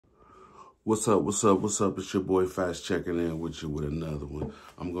What's up, what's up, what's up? It's your boy Fast checking in with you with another one.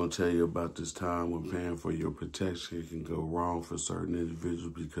 I'm going to tell you about this time when paying for your protection. It can go wrong for certain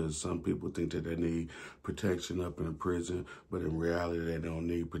individuals because some people think that they need protection up in prison, but in reality they don't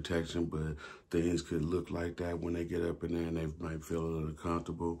need protection, but things could look like that when they get up in there and they might feel a little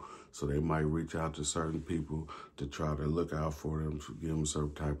comfortable. So they might reach out to certain people to try to look out for them, to give them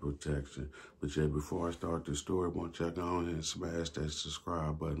some type of protection. But yeah, before I start the story, I want you to go on and smash that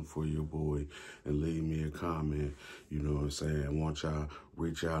subscribe button for your boy and leave me a comment. You know what I'm saying? I want y'all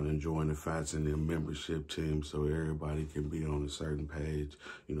reach out and join the Fats and their membership team so everybody can be on a certain page.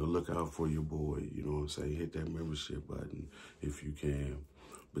 You know, look out for your boy. You know what I'm saying? Hit that membership button if you can.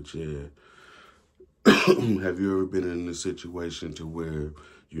 But yeah, have you ever been in a situation to where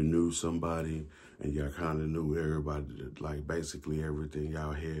you knew somebody and y'all kind of knew everybody, like basically everything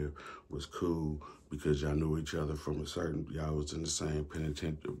y'all had was cool because y'all knew each other from a certain, y'all was in the same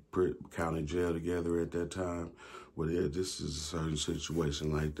penitentiary, county jail together at that time? Well, yeah, this is a certain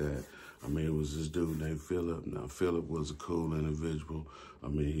situation like that. I mean, it was this dude named Philip. Now, Philip was a cool individual. I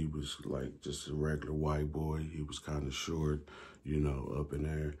mean, he was like just a regular white boy. He was kind of short, you know, up in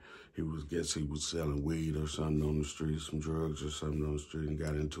there. He was selling weed or something on the street, some drugs or something on the street, and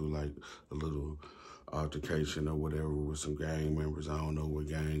got into like a little altercation or whatever with some gang members. I don't know what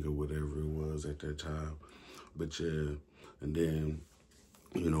gang or whatever it was at that time. But yeah, and then,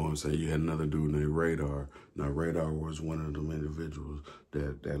 you know what I'm saying, you had another dude named Radar. Now, Radar was one of them individuals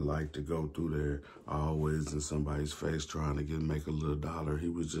that liked to go through there always in somebody's face trying to make a little dollar. He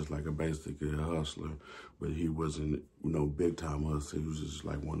was just like basically a hustler, but he wasn't, big time hustler. He was just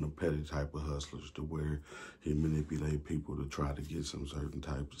like one of the petty type of hustlers to where he manipulated people to try to get some certain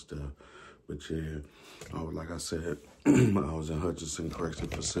type of stuff. But yeah, like I said, I was in Hutchinson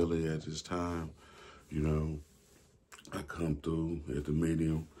Correctional Facility at this time, you know. I come through at the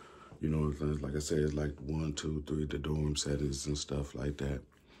medium, like I said, it's like 1, 2, 3, the dorm settings and stuff like that.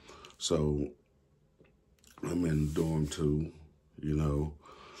 So I'm in dorm 2,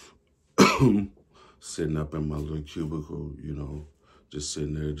 sitting up in my little cubicle, just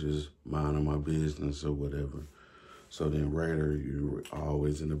sitting there, just minding my business or whatever. So then later, you're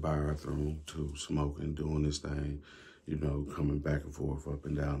always in the bathroom too, smoking, doing this thing, coming back and forth, up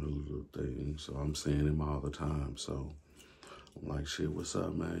and down the little thing. So I'm seeing him all the time. So I'm like, shit, what's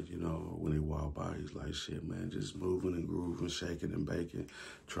up, man? When he walk by, he's like, shit, man, just moving and grooving, shaking and baking,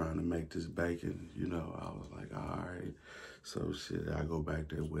 trying to make this bacon. I was like, all right. So shit, I go back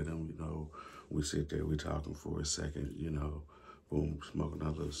there with him, we sit there, we talking for a second, boom, smoking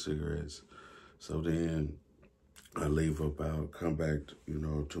our little cigarettes. So then I leave up out, come back,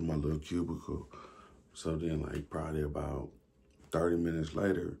 to my little cubicle. So then, like, probably about 30 minutes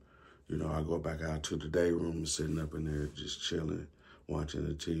later, I go back out to the day room, sitting up in there, just chilling, watching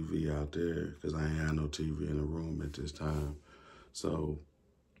the TV out there, because I ain't had no TV in the room at this time. So,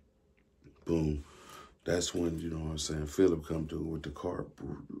 boom, that's when, Philip come through with the cart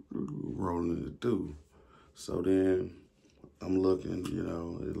rolling it through. So then I'm looking,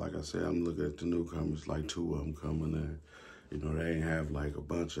 like I said, I'm looking at the newcomers, like 2 of them coming there. They ain't have like a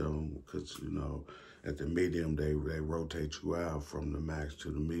bunch of them because, at the medium, they rotate you out from the max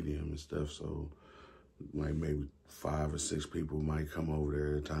to the medium and stuff. So like maybe 5 or 6 people might come over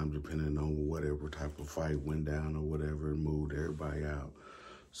there at a time, depending on whatever type of fight went down or whatever, and moved everybody out.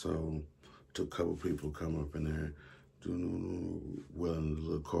 So took a couple people come up in there, wheeling the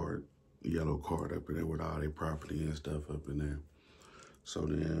little cart, yellow cart up in there with all their property and stuff up in there. So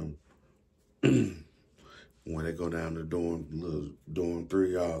then when they go down to dorm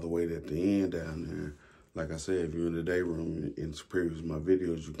 3 all the way at the end down there, like I said, if you're in the day room in previous of my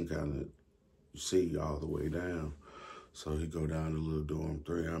videos, you can kind of see all the way down. So he go down to little dorm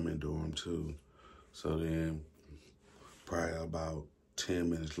 3, I'm in dorm 2. So then probably about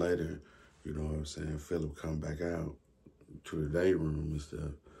 10 minutes later, Philip come back out to the day room and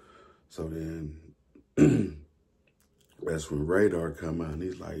stuff. So then that's when Radar come out, and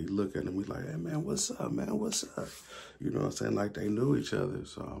he's like, he look at him, he's like, hey, man, what's up, man, what's up? Like they knew each other.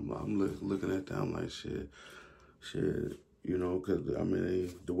 So I'm looking at them like, shit, because,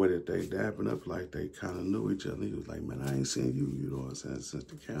 the way that they dapping up, like they kind of knew each other. He was like, man, I ain't seen you, since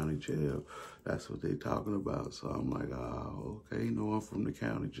the county jail. That's what they talking about. So I'm like, oh, okay, I'm from the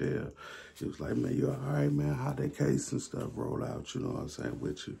county jail. He was like, man, you all right, man? How that case and stuff roll out,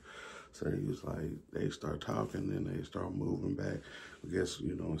 with you? So he was like, they start talking, then they start moving back. I guess,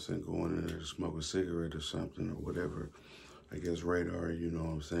 going in there to smoke a cigarette or something or whatever. I guess Radar,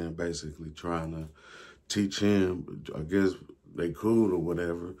 basically trying to teach him. I guess they cool or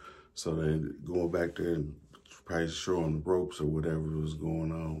whatever. So they going back there and probably showing the ropes or whatever was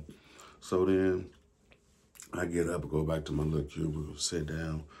going on. So then I get up and go back to my little cubicle, sit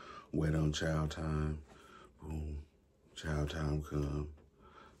down, wait on child time. Boom, child time come.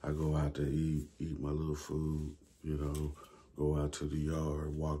 I go out to eat my little food, you know, go out to the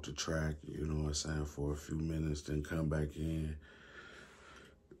yard, walk the track, you know what I'm saying, for a few minutes, then come back in.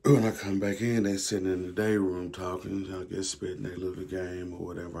 When I come back in, they sitting in the day room talking, I guess spitting their little game or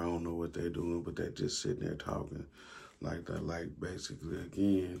whatever. I don't know what they doing, but they just sitting there talking like that, like basically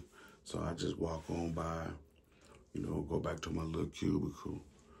again. So I just walk on by, you know, go back to my little cubicle,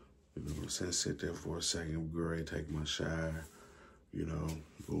 you know what I'm saying, sit there for a second, great, take my shower, you know,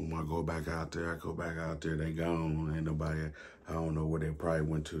 boom, I go back out there, they gone, ain't nobody, I don't know where they probably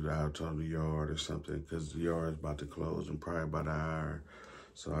went to, out to the yard or something, because the yard's about to close in probably about an hour.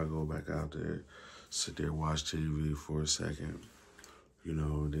 So I go back out there, sit there, watch TV for a second, you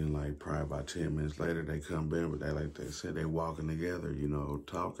know, then like probably about 10 minutes later, they come in, but they, like they said, they walking together, you know,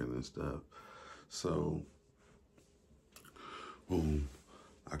 talking and stuff. So, boom,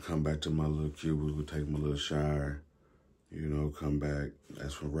 I come back to my little cubicle, take my little shower, you know, come back.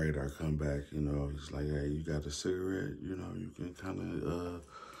 That's when Radar come back, you know, he's like, hey, you got a cigarette, you know, you can kind of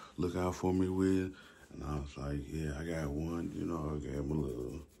look out for me with. And I was like, yeah, I got one, you know, I gave him a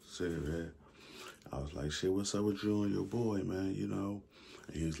little cigarette. I was like, shit, what's up with you and your boy, man, you know?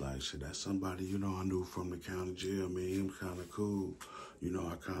 And he was like, shit, that's somebody, you know, I knew from the county jail, man, he was kind of cool. You know,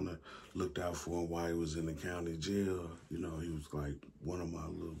 I kind of looked out for him while he was in the county jail. You know, he was like one of my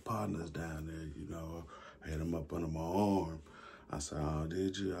little partners down there, you know. I had him up under my arm. I said, oh,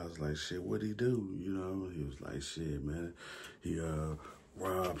 did you? I was like, shit, what'd he do? You know, he was like, shit, man, he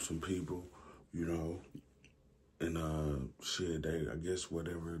robbed some people, you know, and shit, I guess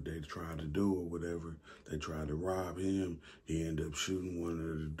whatever they tried to do or whatever, they tried to rob him. He ended up shooting one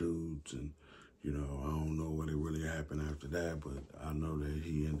of the dudes, and, you know, I don't know what really happened after that, but I know that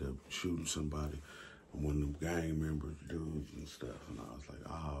he ended up shooting somebody, one of them gang members, dudes and stuff. And I was like,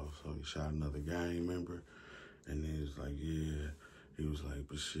 oh, so he shot another gang member? And he was like, yeah. He was like,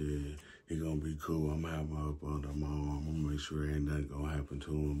 but shit, he gonna be cool. I'm gonna have him up under my arm. I'm gonna make sure ain't nothing gonna happen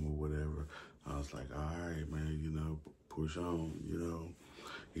to him or whatever. I was like, all right, man, you know, push on, you know.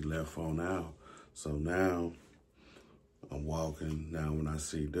 He left on out. So now I'm walking. Now when I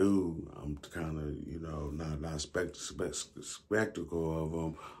see dude, I'm kind of, you know, not spectacle of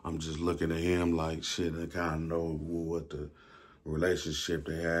him. I'm just looking at him like shit and kind of know what the relationship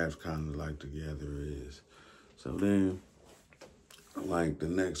they have kind of like together is. So then, like the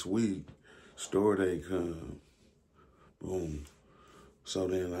next week, store day come, boom. So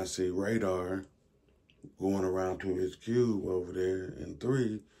then I see Radar going around to his cube over there in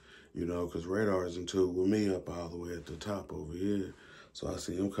 3, you know, because Radar is in 2 with me up all the way at the top over here. So I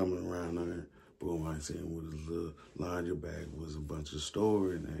see him coming around there. Boom, I see him with his little laundry bag with a bunch of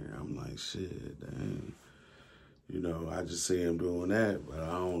store in there. I'm like, shit, dang. You know, I just see him doing that, but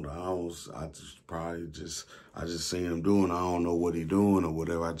I just see him doing, I don't know what he doing or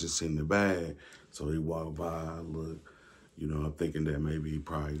whatever. I just seen the bag. So he walked by, I look, you know, I'm thinking that maybe he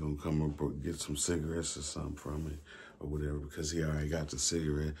probably gonna come and get some cigarettes or something from me or whatever, because he already got the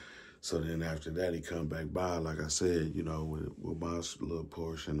cigarette. So then after that, he come back by, like I said, you know, with my little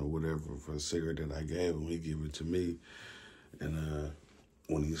portion or whatever for a cigarette that I gave him, he give it to me. And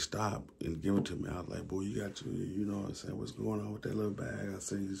when he stopped and give it to me, I was like, boy, you got to, you know what I'm saying, what's going on with that little bag? I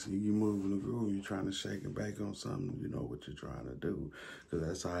said, you see, you moving the groove, you trying to shake and bake on something, you know what you're trying to do. Because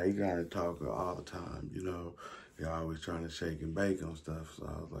that's how he got to talk all the time, you know. He always trying to shake and bake on stuff. So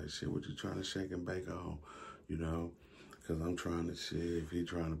I was like, shit, what you trying to shake and bake on, you know? Because I'm trying to, shit, if he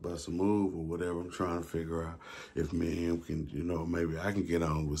trying to bust a move or whatever, I'm trying to figure out if me and him can, you know, maybe I can get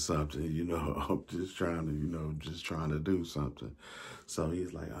on with something, you know. I'm just trying to, you know, just trying to do something. So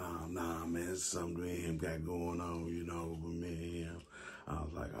he's like, oh, nah, man, it's something me and him got going on, you know, with me and him. I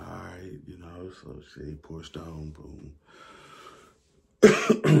was like, all right, you know, so shit, he pushed on,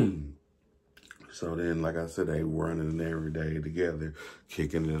 boom. So then, like I said, they running every day together,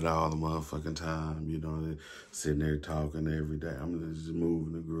 kicking it all the motherfucking time, you know, sitting there talking every day. I'm just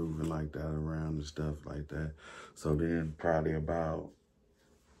moving and grooving like that around and stuff like that. So then probably about,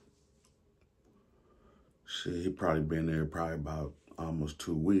 shit, he probably been there probably about almost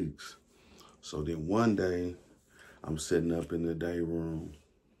 2 weeks. So then one day, I'm sitting up in the day room,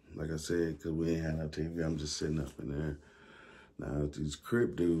 like I said, because we ain't had no TV, I'm just sitting up in there. Now, these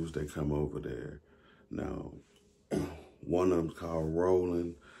Crip dudes, they come over there. Now, one of them's called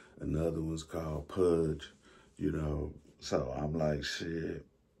Roland, another one's called Pudge, you know. So I'm like, shit.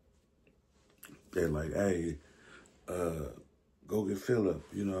 They're like, hey, go get Phillip,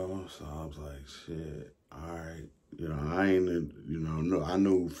 you know. So I was like, shit, all right. You know, I ain't, no, I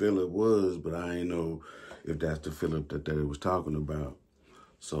knew who Philip was, but I ain't know if that's the Philip that they was talking about.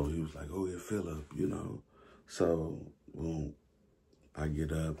 So he was like, oh, yeah, Philip, So, boom, I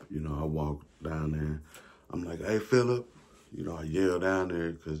get up, I walk down there. I'm like, hey, Philip. I yell down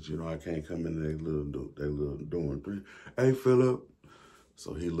there because, I can't come in their little dorm three. Hey, Philip.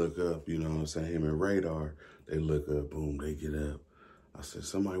 So he look up, him and Radar. They look up, boom, they get up. I said,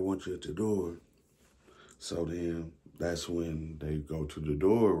 somebody wants you at the door. So then that's when they go to the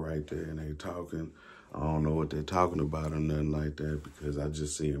door right there and they talking. I don't know what they're talking about or nothing like that because I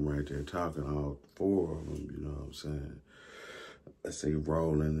just see them right there talking, all four of them, you know what I'm saying? I see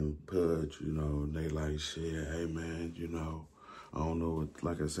Roland and Pudge, and they like, shit, hey, man, I don't know what,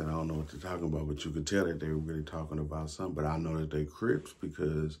 like I said, I don't know what they're talking about, but you could tell that they were really talking about something. But I know that they Crips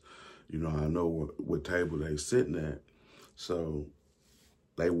because, I know what table they sitting at. So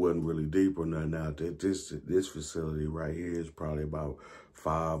they wasn't really deep or nothing out there. This facility right here is probably about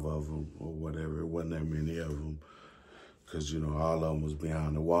 5 of them or whatever. It wasn't that many of them because, all of them was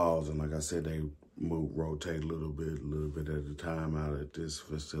behind the walls. And like I said, they rotate a little bit at a time out at this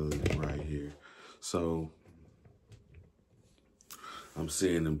facility right here. So I'm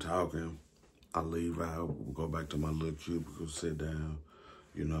seeing them talking. I leave out, go back to my little cubicle, sit down,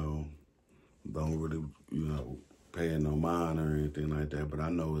 don't really, paying no mind or anything like that. But I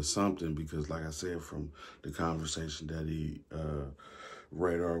know it's something because, like I said, from the conversation that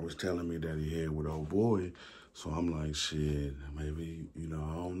Radar was telling me that he had with old boy. So I'm like, shit, maybe, I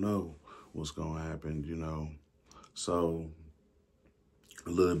don't know what's going to happen, So a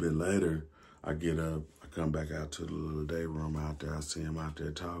little bit later, I get up, I come back out to the little day room out there. I see him out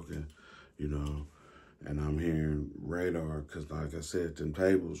there talking, and I'm hearing Radar because, like I said, them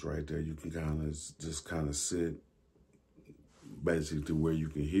tables right there, you can kind of sit basically to where you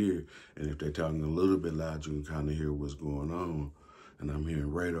can hear. And if they're talking a little bit loud, you can kind of hear what's going on. And I'm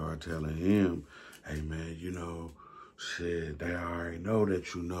hearing Radar telling him, hey, man, shit, they already know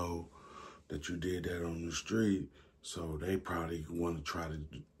that you did that on the street. So they probably want to try to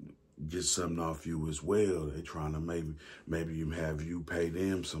get something off you as well. They trying to maybe have you pay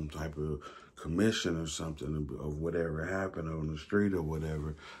them some type of commission or something of whatever happened on the street or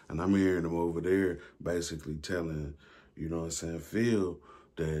whatever. And I'm hearing them over there basically telling, Phil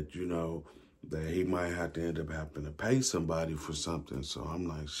that, that he might have to end up having to pay somebody for something. So I'm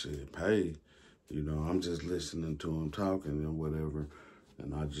like, shit, pay. I'm just listening to him talking and whatever.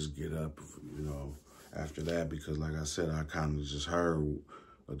 And I just get up, after that, because like I said, I kind of just heard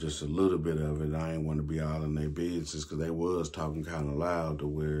just a little bit of it. I ain't want to be all in their business because they was talking kind of loud to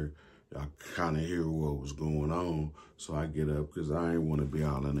where I kind of hear what was going on. So I get up because I ain't want to be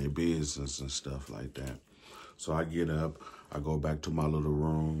all in their business and stuff like that. So I get up, I go back to my little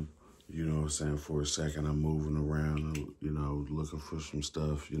room, for a second. I'm moving around, looking for some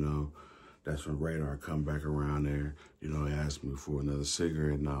stuff, That's when Radar come back around there, he asked me for another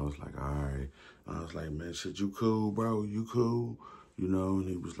cigarette, and I was like, all right. And I was like, man, shit, you cool, bro? You cool? And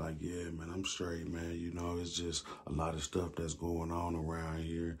he was like, yeah, man, I'm straight, man. It's just a lot of stuff that's going on around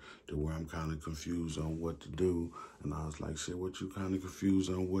here to where I'm kind of confused on what to do. And I was like, shit, what you kind of confused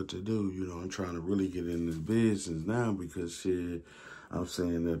on what to do? I'm trying to really get in this business now because, shit, I'm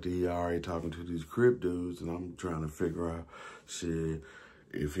saying that he already talking to these Crip dudes, and I'm trying to figure out, shit,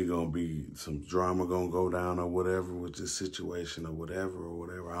 if he gonna be some drama gonna go down or whatever with this situation or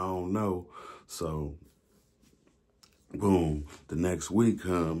whatever, I don't know. So, boom, the next week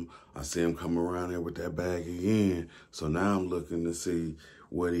I see him come around there with that bag again. So now I'm looking to see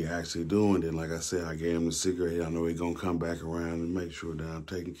what he actually doing. Then, like I said, I gave him the cigarette. I know he gonna come back around and make sure that I'm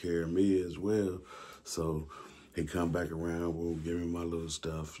taking care of me as well. So he come back around, will give me my little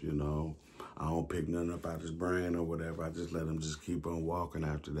stuff, I don't pick nothing up out his brain or whatever. I just let him just keep on walking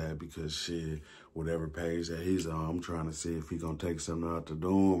after that because, shit, whatever page that he's on, I'm trying to see if he going to take something out the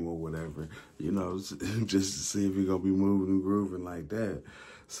dorm or whatever, just to see if he going to be moving and grooving like that.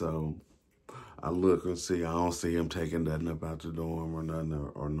 So I look and see. I don't see him taking nothing up out the dorm or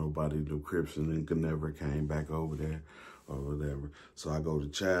nothing or nobody, the Crips, and then never came back over there or whatever. So I go to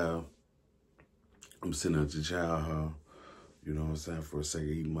Chow. I'm sitting at the Chow hall. For a second,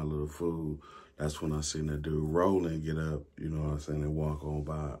 eating my little food. That's when I seen that dude Roland get up, and walk on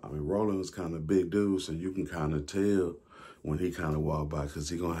by. I mean, Roland was kind of big dude, so you can kind of tell when he kind of walk by because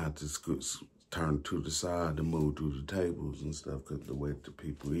he going to have to turn to the side to move through the tables and stuff because the way the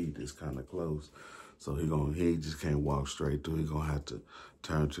people eat is kind of close. So he just can't walk straight through. He going to have to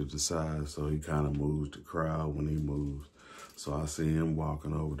turn to the side, so he kind of moves the crowd when he moves. So I see him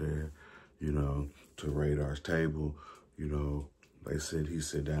walking over there, to Radar's table, They said he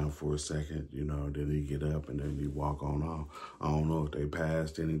sit down for a second, you know, then he get up and then he walk on off. I don't know if they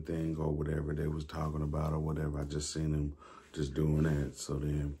passed anything or whatever they was talking about or whatever. I just seen him just doing that. So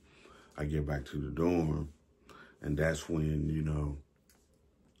then I get back to the dorm, and that's when, you know,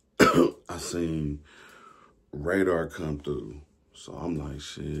 I seen Radar come through. So I'm like,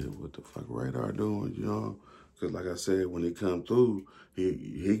 shit, what the fuck Radar doing, you know? Because like I said, when he come through,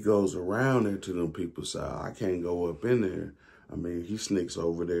 he goes around there to them people's side. I can't go up in there. I mean, he sneaks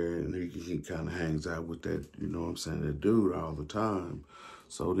over there and he kind of hangs out with that, you know what I'm saying, that dude all the time.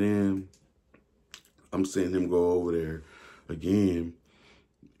 So then I'm seeing him go over there again.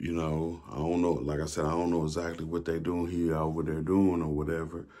 You know, I don't know, like I said, I don't know exactly what they doing, he over there doing or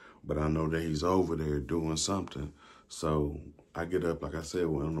whatever, but I know that he's over there doing something. So I get up, like I said,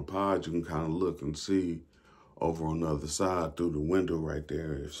 when on the pod, you can kind of look and see over on the other side through the window right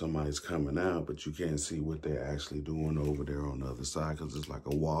there if somebody's coming out, but you can't see what they're actually doing over there on the other side because it's like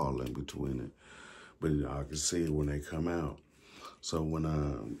a wall in between it. But you know, I can see it when they come out. So when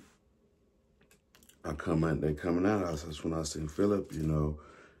I come out, they coming out, that's when I seen Philip, you know,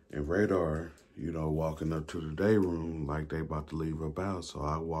 and Radar, you know, walking up to the day room like they about to leave up out. So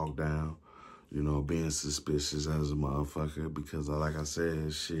I walk down, you know, being suspicious as a motherfucker because, like I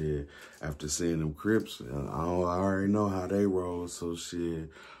said, shit, after seeing them Crips, I already know how they roll. So, shit,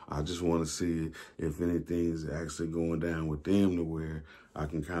 I just want to see if anything's actually going down with them to where I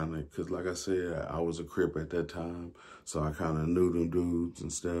can kind of, because like I said, I was a Crip at that time. So I kind of knew them dudes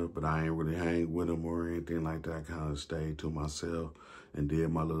and stuff, but I ain't really hang with them or anything like that. I kind of stayed to myself and did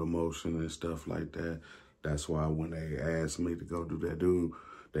my little motion and stuff like that. That's why when they asked me to go do that dude,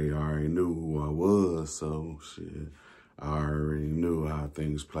 they already knew who I was, so shit, I already knew how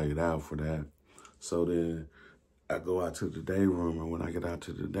things played out for that. So then I go out to the day room, and when I get out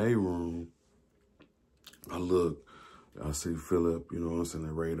to the day room, I look, I see Philip, you know what I'm saying,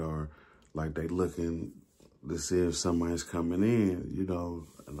 the Radar, like they looking to see if somebody's coming in, you know,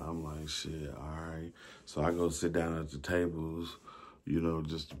 and I'm like, shit, all right. So I go sit down at the tables, you know,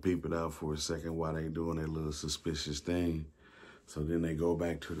 just to peep it out for a second while they doing their little suspicious thing. So then they go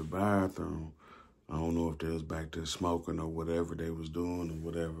back to the bathroom. I don't know if they was back there smoking or whatever they was doing or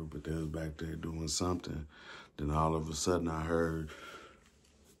whatever, but they was back there doing something. Then all of a sudden I heard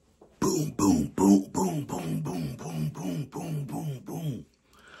boom, boom, boom, boom, boom, boom, boom, boom, boom, boom, boom.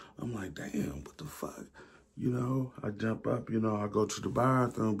 I'm like, damn, what the fuck? You know, I jump up, you know, I go to the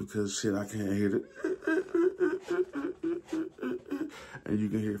bathroom because shit, I can't hear it. And you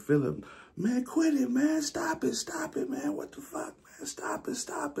can hear Philip, man, quit it, man. Stop it, man. What the fuck, man? Stop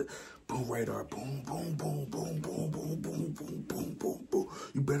it. Boom, Radar, boom, boom, boom, boom, boom, boom, boom, boom, boom, boom, boom.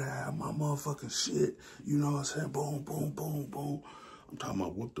 You better have my motherfucking shit. You know what I'm saying? Boom, boom, boom, boom. I'm talking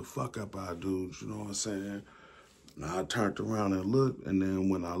about whoop the fuck up our dudes, you know what I'm saying? Now I turned around and looked, and then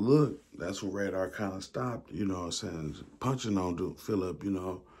when I looked, that's when Radar kind of stopped, you know what I'm saying? Punching on Philip, you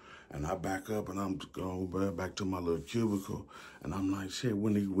know. And I back up and I'm going back to my little cubicle. And I'm like, shit,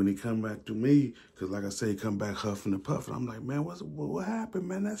 when he come back to me, because like I say, he come back huffing and puffing. I'm like, man, what happened,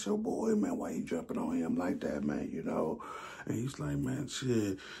 man? That's your boy, man. Why you jumping on him like that, man, you know? And he's like, man,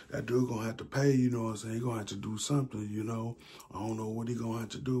 shit, that dude gonna have to pay, you know what I'm saying? He gonna have to do something, you know? I don't know what he gonna have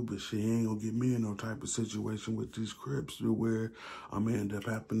to do, but shit, he ain't gonna get me in no type of situation with these Crips where I'm gonna end up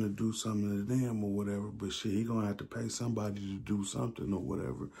having to do something to them or whatever. But shit, he gonna have to pay somebody to do something or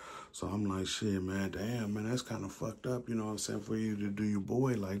whatever. So I'm like, shit, man, damn, man, that's kind of fucked up, you know what I'm saying, for you to do your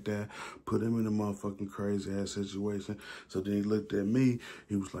boy like that, put him in a motherfucking crazy-ass situation. So then he looked at me,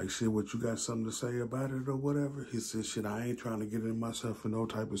 he was like, shit, what, you got something to say about it or whatever? He said, shit, I ain't trying to get in myself in no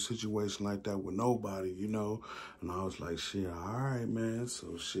type of situation like that with nobody, you know? And I was like, shit, all right, man.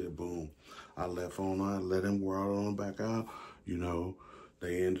 So shit, boom. I left on, I let him roll on back out, you know?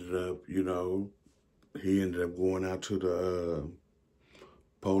 They ended up, you know, he ended up going out to the,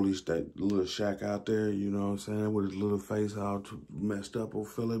 police, that little shack out there, you know what I'm saying, with his little face all messed up, what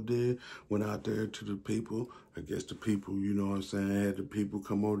Philip did, went out there to the people. I guess the people, you know what I'm saying, had the people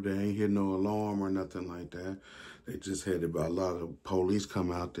come over there, ain't hear no alarm or nothing like that. They just had about a lot of police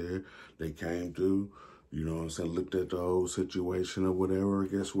come out there. They came through, you know what I'm saying, looked at the whole situation or whatever, I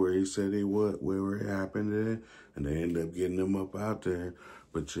guess where he said he was, where it happened at, and they ended up getting them up out there.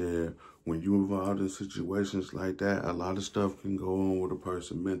 But yeah, when you involved in situations like that, a lot of stuff can go on with a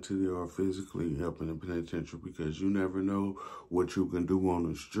person mentally or physically up in the penitentiary because you never know what you can do on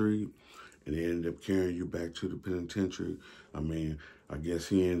the street, and they ended up carrying you back to the penitentiary. I mean, I guess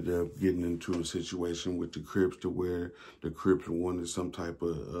he ended up getting into a situation with the Crips to where the Crips wanted some type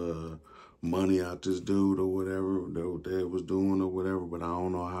of money out this dude or whatever they was doing or whatever, but I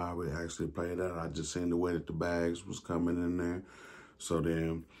don't know how it actually played out. I just seen the way that the bags was coming in there. So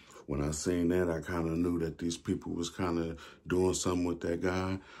then when I seen that, I kind of knew that these people was kind of doing something with that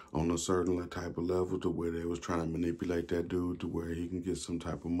guy on a certain type of level to where they was trying to manipulate that dude to where he can get some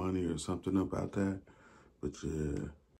type of money or something about that. But yeah.